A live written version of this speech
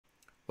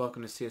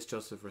Welcome to C.S.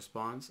 Joseph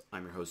Responds.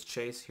 I'm your host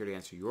Chase, here to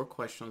answer your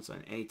questions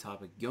on any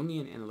topic,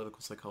 Jungian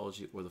analytical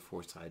psychology or the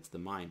four sides of the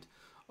mind,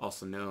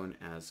 also known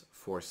as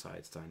four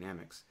sides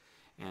dynamics.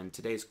 And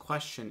today's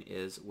question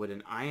is, would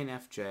an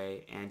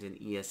INFJ and an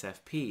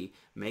ESFP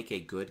make a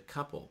good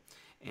couple?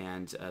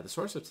 And the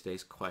source of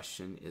today's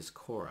question is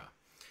Quora.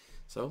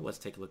 So let's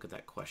take a look at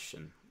that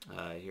question.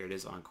 Here it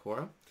is on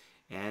Quora,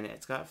 and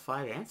it's got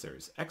 5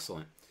 answers.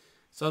 Excellent.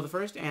 So the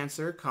first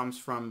answer comes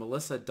from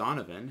Melissa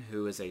Donovan,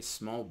 who is a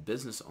small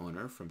business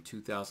owner from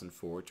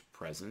 2004 to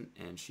present,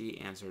 and she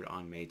answered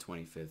on May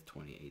 25th,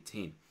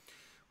 2018,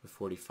 with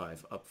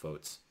 45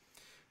 upvotes.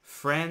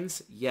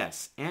 Friends,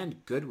 yes,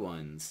 and good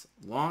ones.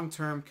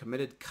 Long-term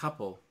committed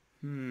couple.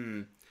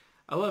 I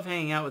love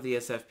hanging out with the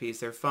ESFPs.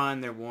 They're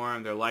fun, they're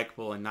warm, they're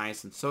likable and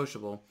nice and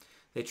sociable.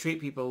 They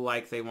treat people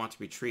like they want to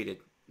be treated.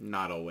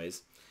 Not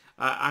always.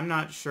 I'm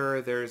not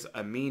sure there's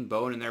a mean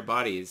bone in their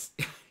bodies.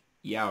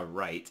 Yeah,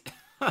 right.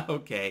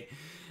 Okay.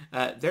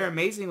 They're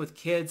amazing with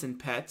kids and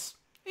pets.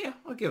 Yeah,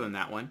 I'll give them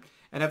that one.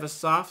 And have a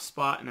soft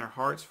spot in their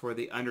hearts for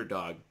the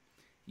underdog.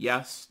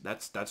 Yes,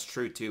 that's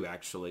true too,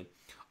 actually.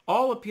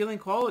 All appealing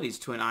qualities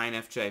to an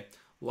INFJ.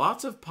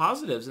 Lots of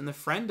positives in the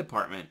friend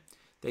department.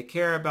 They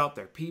care about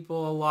their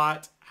people a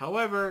lot.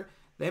 However,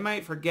 they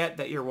might forget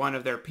that you're one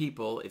of their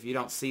people if you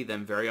don't see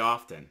them very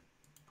often.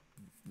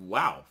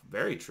 Wow,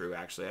 very true,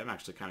 actually. I'm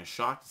actually kind of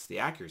shocked at the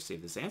accuracy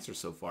of this answer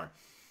so far.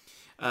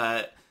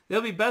 They'll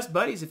be best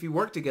buddies if you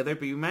work together,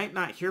 but you might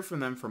not hear from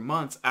them for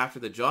months after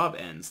the job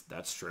ends.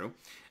 That's true.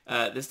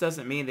 This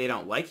doesn't mean they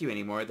don't like you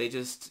anymore. They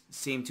just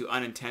seem to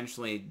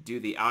unintentionally do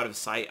the out of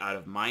sight, out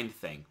of mind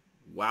thing.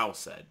 Well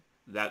said.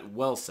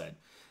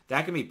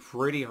 That can be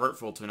pretty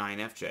hurtful to an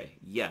INFJ.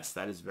 Yes,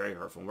 that is very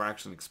hurtful. We're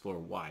actually going to explore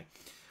why.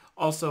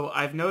 Also,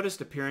 I've noticed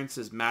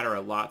appearances matter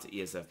a lot to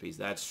ESFPs.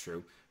 That's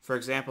true. For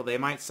example, they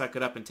might suck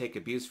it up and take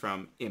abuse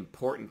from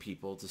important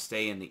people to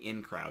stay in the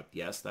in crowd.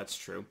 Yes, that's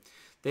true.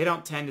 They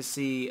don't tend to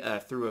see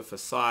through a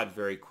facade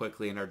very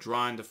quickly and are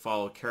drawn to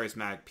follow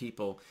charismatic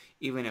people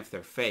even if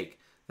they're fake.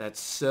 That's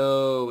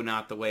so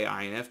not the way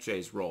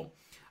INFJs roll.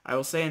 I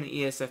will say in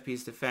the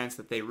ESFP's defense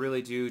that they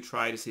really do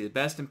try to see the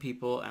best in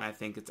people, and I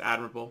think it's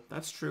admirable.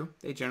 That's true.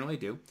 They generally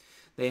do.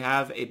 They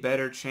have a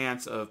better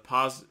chance of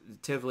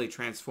positively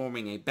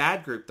transforming a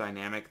bad group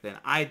dynamic than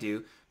I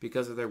do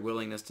because of their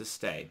willingness to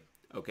stay.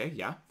 Okay,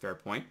 yeah, fair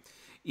point.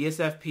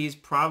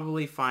 ESFPs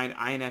probably find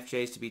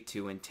INFJs to be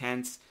too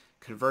intense.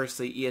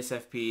 Conversely,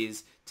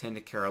 ESFPs tend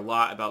to care a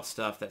lot about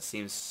stuff that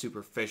seems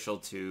superficial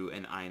to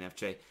an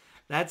INFJ.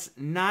 That's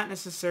not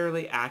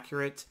necessarily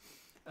accurate.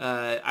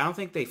 I don't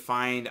think they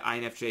find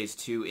INFJs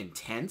too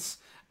intense.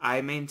 I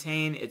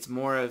maintain it's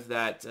more of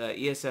that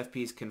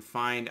ESFPs can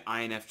find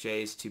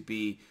INFJs to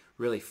be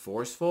really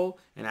forceful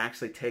and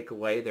actually take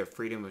away their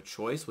freedom of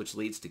choice, which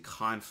leads to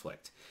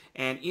conflict.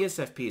 And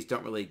ESFPs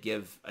don't really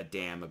give a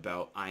damn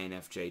about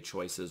INFJ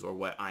choices or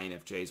what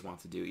INFJs want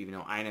to do, even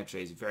though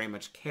INFJs very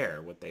much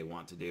care what they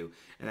want to do.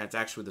 And that's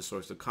actually the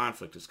source of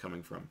conflict is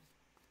coming from.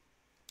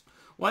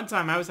 One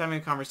time I was having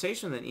a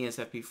conversation with an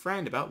ESFP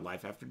friend about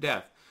life after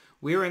death.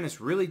 We were in this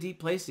really deep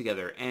place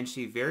together, and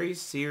she very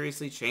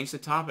seriously changed the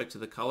topic to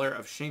the color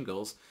of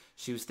shingles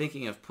she was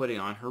thinking of putting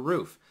on her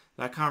roof.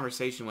 That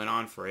conversation went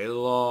on for a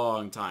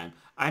long time.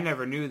 I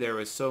never knew there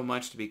was so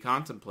much to be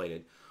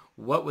contemplated.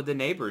 What would the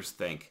neighbors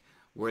think?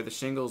 Were the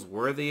shingles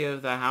worthy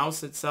of the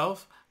house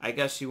itself? I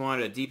guess she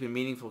wanted a deep and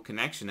meaningful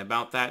connection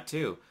about that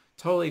too.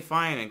 Totally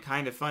fine and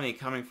kind of funny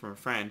coming from a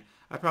friend.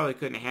 I probably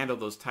couldn't handle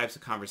those types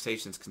of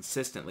conversations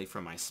consistently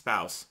from my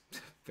spouse.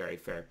 Very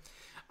fair.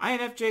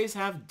 INFJs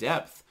have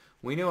depth.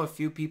 We know a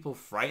few people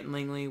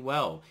frighteningly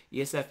well.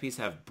 ESFPs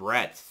have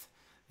breadth.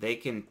 They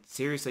can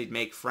seriously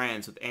make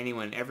friends with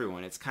anyone and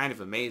everyone. It's kind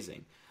of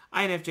amazing.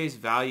 INFJs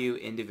value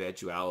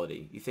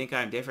individuality. You think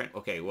I'm different?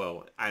 Okay,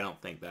 well, I don't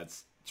think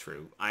that's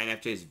true.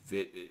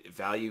 INFJs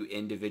value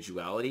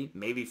individuality,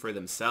 maybe for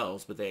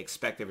themselves, but they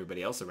expect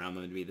everybody else around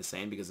them to be the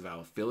same because of how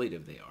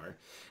affiliative they are.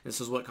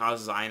 This is what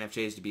causes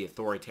INFJs to be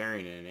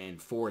authoritarian and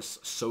enforce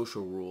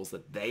social rules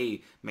that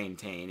they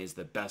maintain is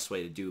the best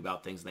way to do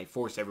about things, and they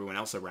force everyone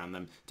else around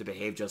them to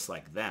behave just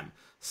like them.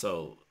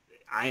 So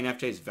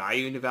INFJs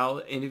value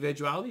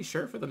individuality,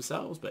 sure, for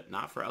themselves, but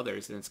not for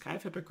others, and it's kind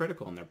of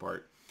hypocritical on their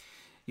part.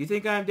 You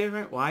think I'm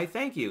different? Why,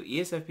 thank you.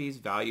 ESFPs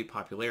value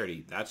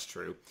popularity. That's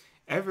true.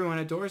 Everyone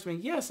adores me.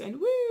 Yes, and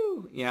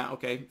woo! Yeah,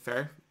 okay,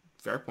 fair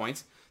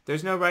points.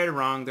 There's no right or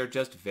wrong. They're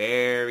just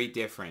very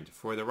different.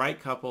 For the right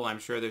couple, I'm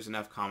sure there's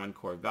enough common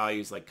core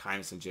values like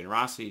kindness and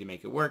generosity to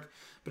make it work,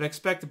 but I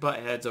expect to butt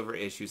heads over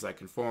issues like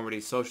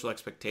conformity, social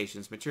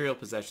expectations, material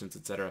possessions,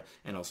 etc.,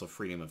 and also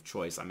freedom of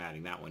choice. I'm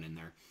adding that one in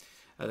there.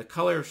 The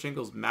color of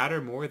shingles matter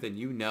more than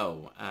you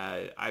know.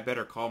 I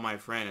better call my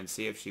friend and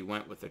see if she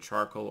went with the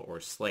charcoal or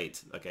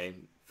slate. Okay,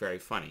 very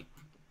funny.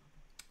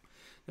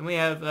 Then we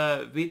have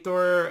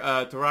Vitor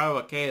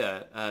Torao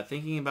Akeda,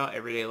 thinking about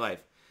everyday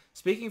life.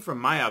 Speaking from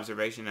my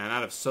observation and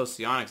out of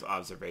Socionics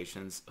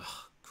observations,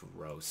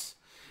 gross.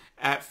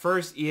 At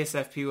first,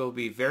 ESFP will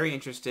be very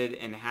interested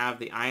and have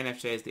the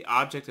INFJ as the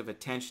object of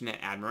attention and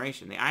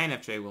admiration. The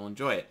INFJ will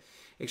enjoy it.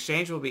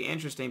 Exchange will be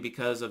interesting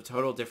because of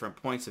total different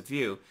points of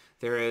view.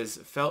 There is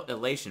felt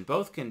elation.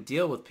 Both can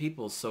deal with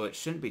people, so it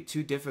shouldn't be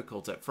too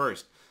difficult at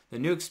first. The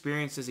new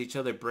experiences each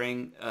other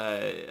bring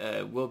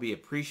will be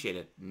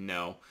appreciated.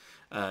 No,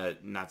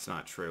 that's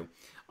not true.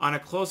 On a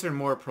closer and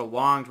more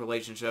prolonged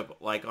relationship,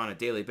 like on a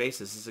daily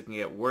basis, this can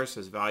get worse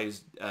as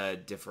values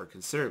differ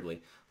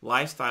considerably.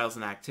 Lifestyles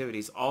and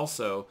activities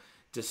also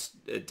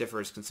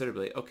differs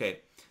considerably. Okay,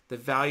 the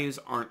values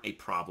aren't a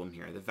problem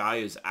here. The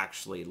values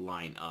actually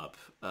line up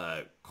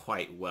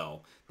quite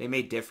well. They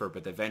may differ,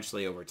 but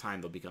eventually over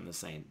time they'll become the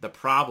same. The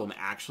problem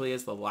actually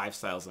is the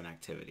lifestyles and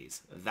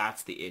activities.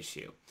 That's the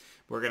issue.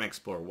 We're going to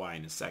explore why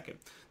in a second.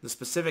 The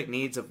specific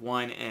needs of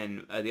one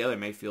and the other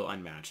may feel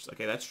unmatched.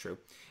 Okay, that's true.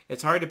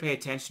 It's hard to pay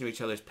attention to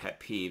each other's pet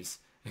peeves.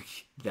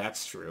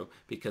 That's true,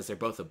 because they're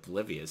both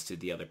oblivious to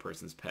the other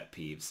person's pet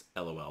peeves,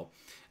 LOL.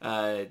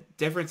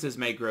 Differences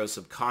may grow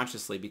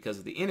subconsciously because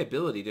of the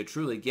inability to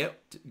truly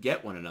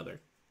get one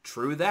another.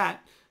 True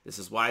that. This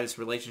is why this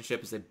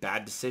relationship is a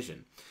bad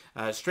decision.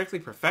 Strictly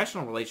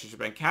professional relationship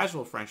and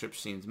casual friendship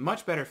seems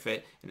much better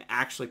fit and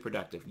actually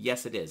productive.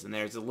 Yes, it is. And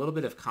there's a little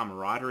bit of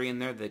camaraderie in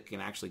there that can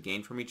actually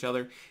gain from each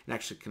other and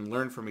actually can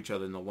learn from each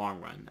other in the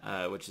long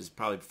run, which is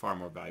probably far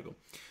more valuable.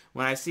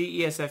 When I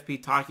see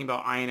ESFP talking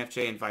about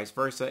INFJ and vice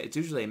versa, it's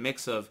usually a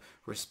mix of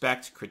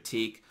respect,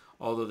 critique,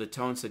 although the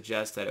tone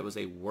suggests that it was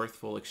a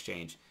worthful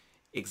exchange.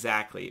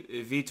 Exactly.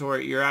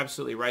 Vitor, you're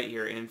absolutely right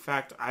here. And in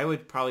fact, I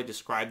would probably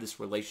describe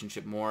this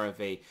relationship more of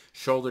a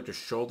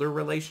shoulder-to-shoulder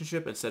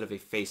relationship instead of a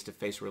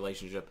face-to-face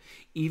relationship,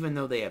 even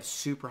though they have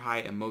super high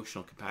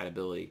emotional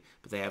compatibility,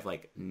 but they have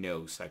like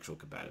no sexual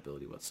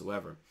compatibility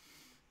whatsoever.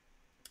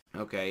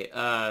 Okay,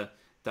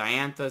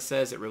 Diantha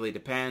says it really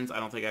depends. I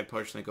don't think I'd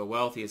personally go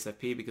well with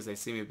ESFP because they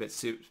seem a bit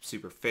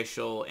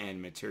superficial and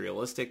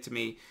materialistic to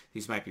me.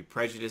 These might be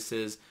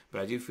prejudices,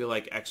 but I do feel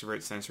like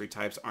extrovert sensory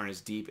types aren't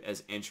as deep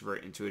as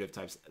introvert intuitive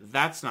types.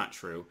 That's not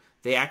true.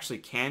 They actually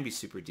can be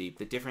super deep.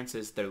 The difference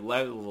is their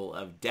level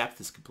of depth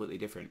is completely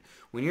different.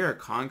 When you're a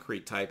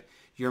concrete type,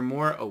 you're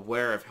more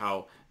aware of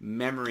how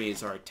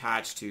memories are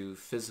attached to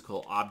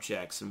physical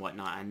objects and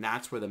whatnot, and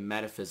that's where the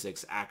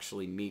metaphysics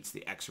actually meets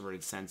the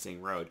extroverted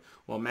sensing road.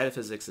 While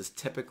metaphysics is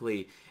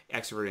typically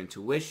extroverted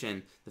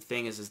intuition, the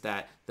thing is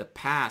that the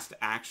past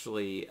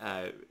actually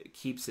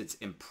keeps its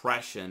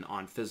impression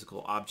on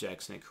physical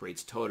objects, and it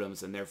creates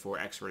totems, and therefore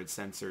extroverted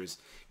sensors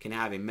can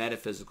have a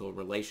metaphysical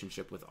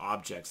relationship with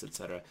objects,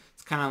 etc.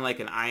 It's kind of like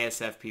an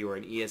ISFP or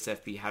an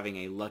ESFP having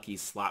a lucky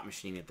slot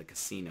machine at the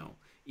casino,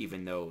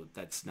 even though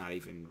that's not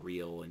even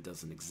real and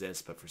doesn't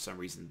exist, but for some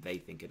reason they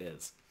think it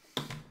is.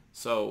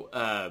 So,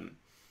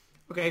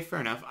 okay, fair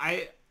enough.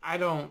 I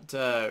don't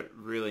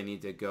really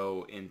need to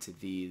go into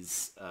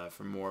these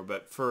for more,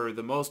 but for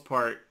the most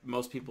part,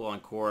 most people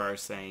on Quora are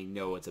saying,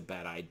 no, it's a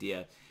bad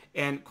idea.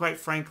 And quite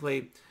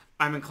frankly,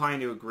 I'm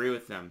inclined to agree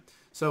with them.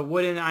 So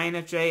would an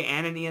INFJ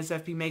and an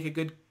ESFP make a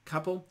good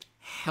couple?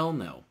 Hell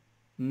no.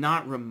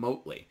 Not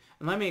remotely.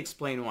 And let me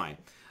explain why.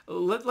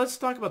 Let's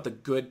talk about the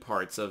good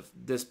parts of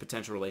this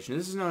potential relationship.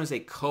 This is known as a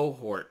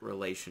cohort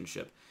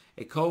relationship.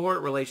 A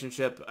cohort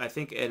relationship, I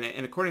think, and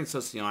according to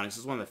Socionics, this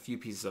is one of the few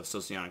pieces of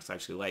Socionics I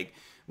actually like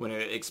when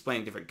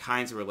explaining different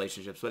kinds of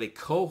relationships. But a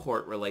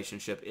cohort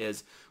relationship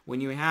is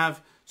when you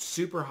have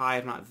super high,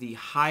 if not the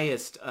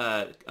highest,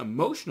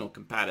 emotional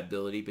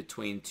compatibility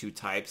between two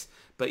types,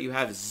 but you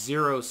have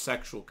zero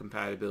sexual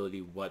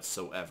compatibility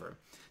whatsoever.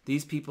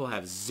 These people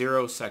have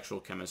zero sexual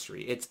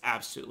chemistry. It's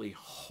absolutely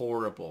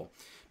horrible.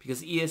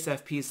 Because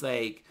ESFP is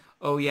like,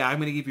 oh yeah, I'm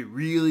going to give you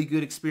really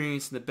good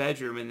experience in the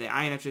bedroom. And the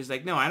INFJ is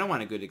like, no, I don't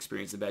want a good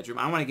experience in the bedroom.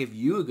 I want to give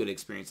you a good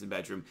experience in the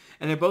bedroom.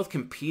 And they're both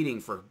competing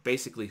for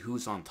basically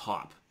who's on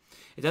top.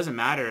 It doesn't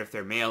matter if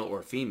they're male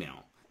or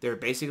female. They're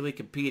basically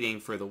competing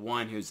for the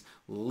one who's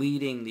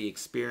leading the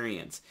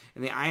experience.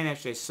 And the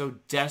INFJ so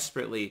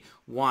desperately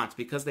wants,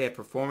 because they have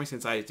performance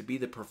anxiety, to be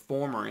the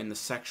performer in the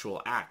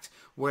sexual act.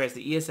 Whereas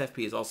the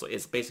ESFP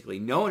is basically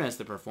known as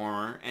the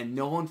performer and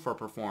known for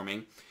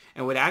performing,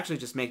 and would actually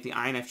just make the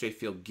INFJ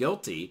feel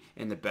guilty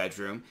in the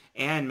bedroom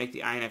and make the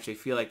INFJ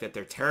feel like that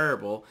they're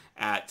terrible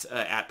at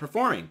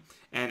performing.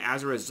 And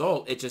as a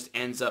result, it just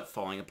ends up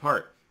falling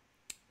apart.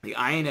 The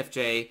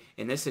INFJ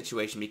in this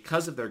situation,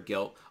 because of their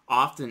guilt,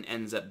 often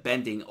ends up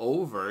bending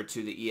over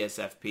to the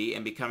ESFP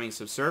and becoming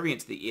subservient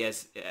to the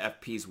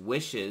ESFP's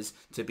wishes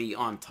to be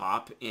on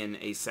top in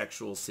a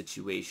sexual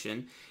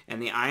situation.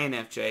 And the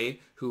INFJ,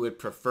 who would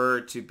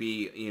prefer to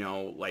be,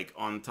 like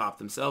on top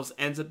themselves,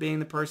 ends up being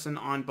the person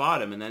on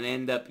bottom, and then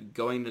end up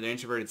going to the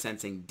introverted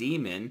sensing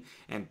demon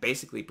and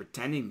basically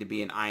pretending to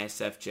be an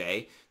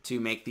ISFJ to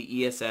make the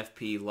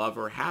ESFP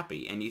lover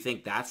happy. And you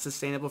think that's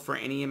sustainable for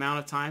any amount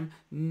of time?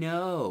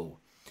 No.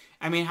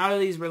 I mean, how do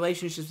these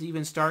relationships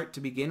even start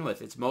to begin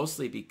with? It's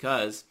mostly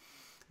because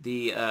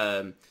the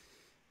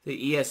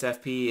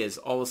ESFP is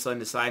all of a sudden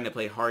deciding to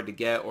play hard to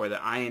get, or the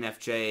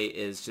INFJ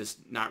is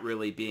just not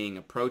really being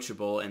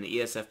approachable, and the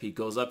ESFP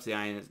goes up to the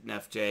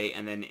INFJ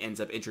and then ends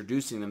up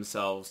introducing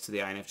themselves to the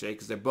INFJ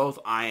because they're both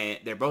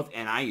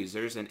NI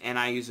users, and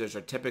NI users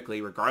are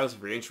typically, regardless if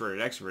you're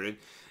introverted or extroverted,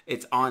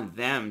 it's on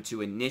them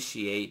to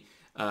initiate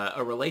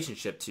a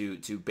relationship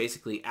to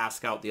basically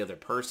ask out the other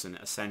person.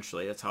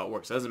 Essentially, that's how it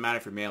works. It doesn't matter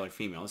if you're male or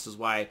female. This is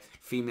why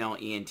female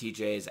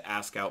ENTJs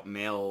ask out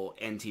male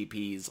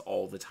NTPs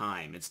all the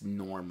time. It's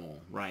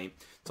normal, right?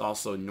 It's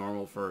also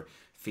normal for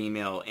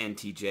female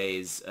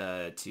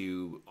NTJs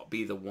to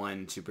be the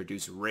one to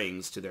produce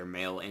rings to their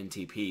male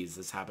NTPs.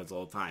 This happens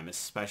all the time,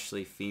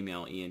 especially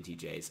female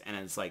ENTJs, and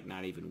it's like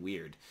not even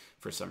weird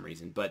for some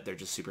reason, but they're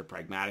just super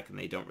pragmatic and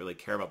they don't really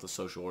care about the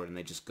social order and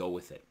they just go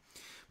with it.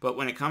 But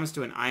when it comes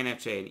to an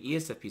INFJ and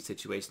ESFP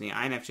situation, the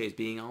INFJ is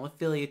being all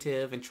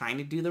affiliative and trying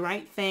to do the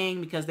right thing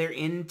because they're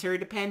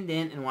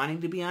interdependent and wanting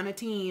to be on a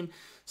team,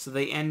 so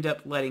they end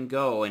up letting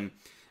go, and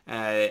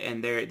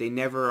they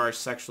never are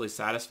sexually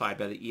satisfied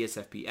by the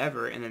ESFP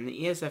ever, and then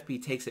the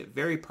ESFP takes it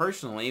very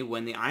personally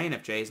when the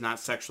INFJ is not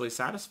sexually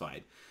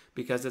satisfied,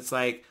 because it's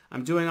like,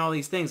 I'm doing all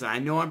these things and I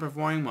know I'm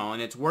performing well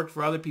and it's worked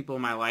for other people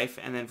in my life,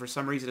 and then for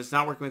some reason it's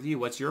not working with you.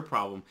 What's your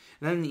problem?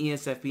 And then the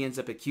ESFP ends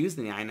up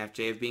accusing the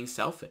INFJ of being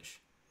selfish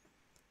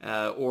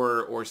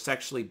or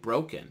sexually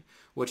broken,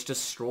 which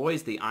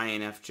destroys the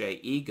INFJ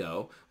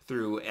ego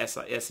through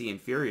SE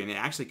inferior, and it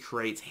actually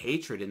creates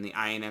hatred in the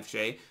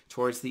INFJ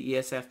towards the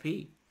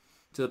ESFP,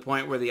 to the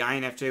point where the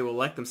INFJ will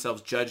elect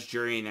themselves judge,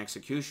 jury, and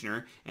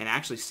executioner and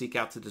actually seek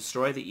out to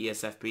destroy the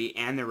ESFP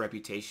and their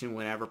reputation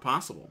whenever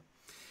possible.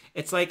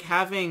 It's like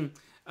having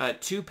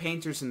two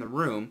painters in the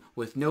room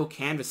with no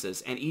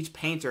canvases, and each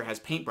painter has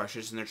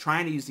paintbrushes and they're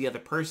trying to use the other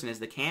person as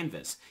the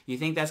canvas. You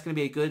think that's going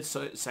to be a good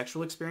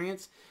sexual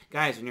experience?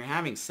 Guys, when you're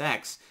having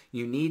sex,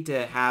 you need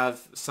to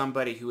have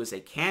somebody who is a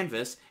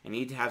canvas and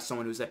you need to have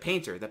someone who's a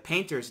painter. The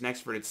painter is an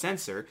extroverted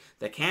sensor.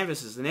 The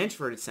canvas is an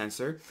introverted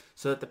sensor,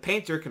 so that the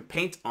painter can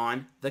paint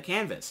on the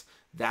canvas.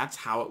 That's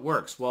how it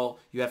works. Well,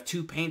 you have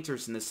two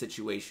painters in this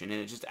situation, and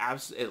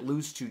it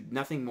leads to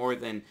nothing more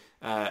than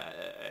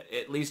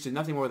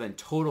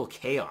total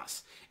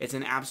chaos. It's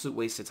an absolute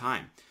waste of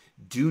time.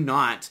 Do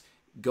not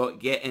go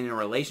get in a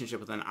relationship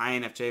with an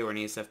INFJ or an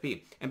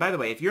ESFP. And by the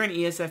way, if you're an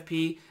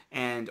ESFP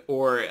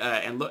or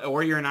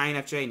you're an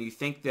INFJ and you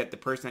think that the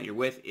person that you're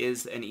with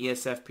is an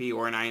ESFP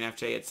or an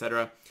INFJ,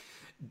 etc.,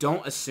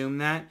 don't assume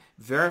that.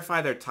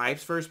 Verify their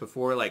types first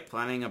before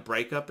planning a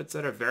breakup,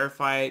 etc.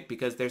 Verify,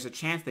 because there's a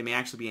chance they may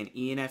actually be an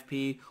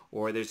ENFP,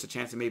 or there's a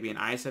chance they may be an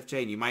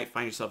ISFJ, and you might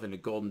find yourself in a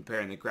golden pair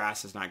and the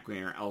grass is not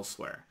greener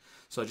elsewhere.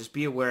 So just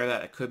be aware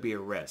that it could be a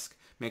risk.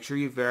 Make sure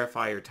you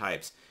verify your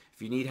types.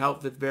 If you need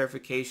help with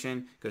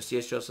verification, go to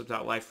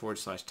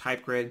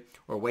csjoseph.life/typegrid,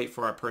 or wait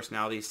for our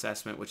personality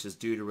assessment, which is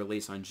due to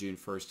release on June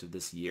 1st of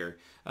this year,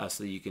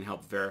 so that you can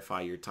help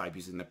verify your type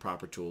using the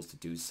proper tools to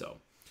do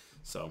so.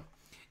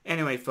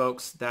 Anyway,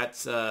 folks,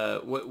 that's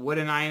would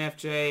an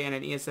INFJ and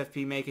an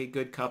ESFP make a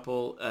good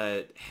couple?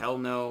 Hell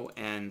no,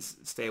 and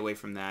stay away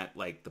from that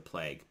like the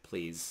plague.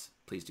 Please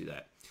do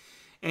that.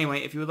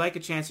 Anyway, if you would like a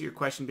chance at your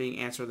question being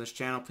answered on this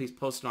channel, please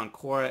post it on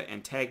Quora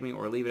and tag me,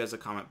 or leave it as a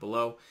comment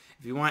below.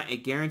 If you want a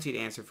guaranteed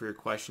answer for your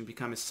question,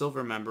 become a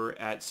silver member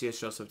at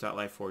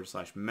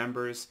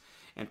csjoseph.life/members,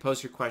 and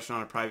post your question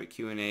on a private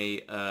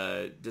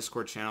Q&A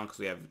Discord channel, because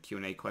we have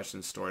Q&A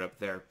questions stored up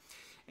there.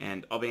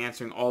 And I'll be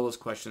answering all those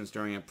questions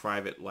during a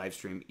private live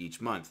stream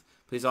each month.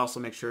 Please also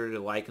make sure to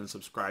like and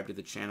subscribe to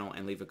the channel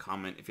and leave a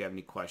comment if you have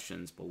any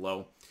questions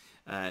below.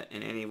 And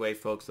anyway,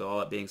 folks, with all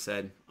that being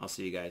said, I'll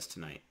see you guys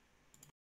tonight.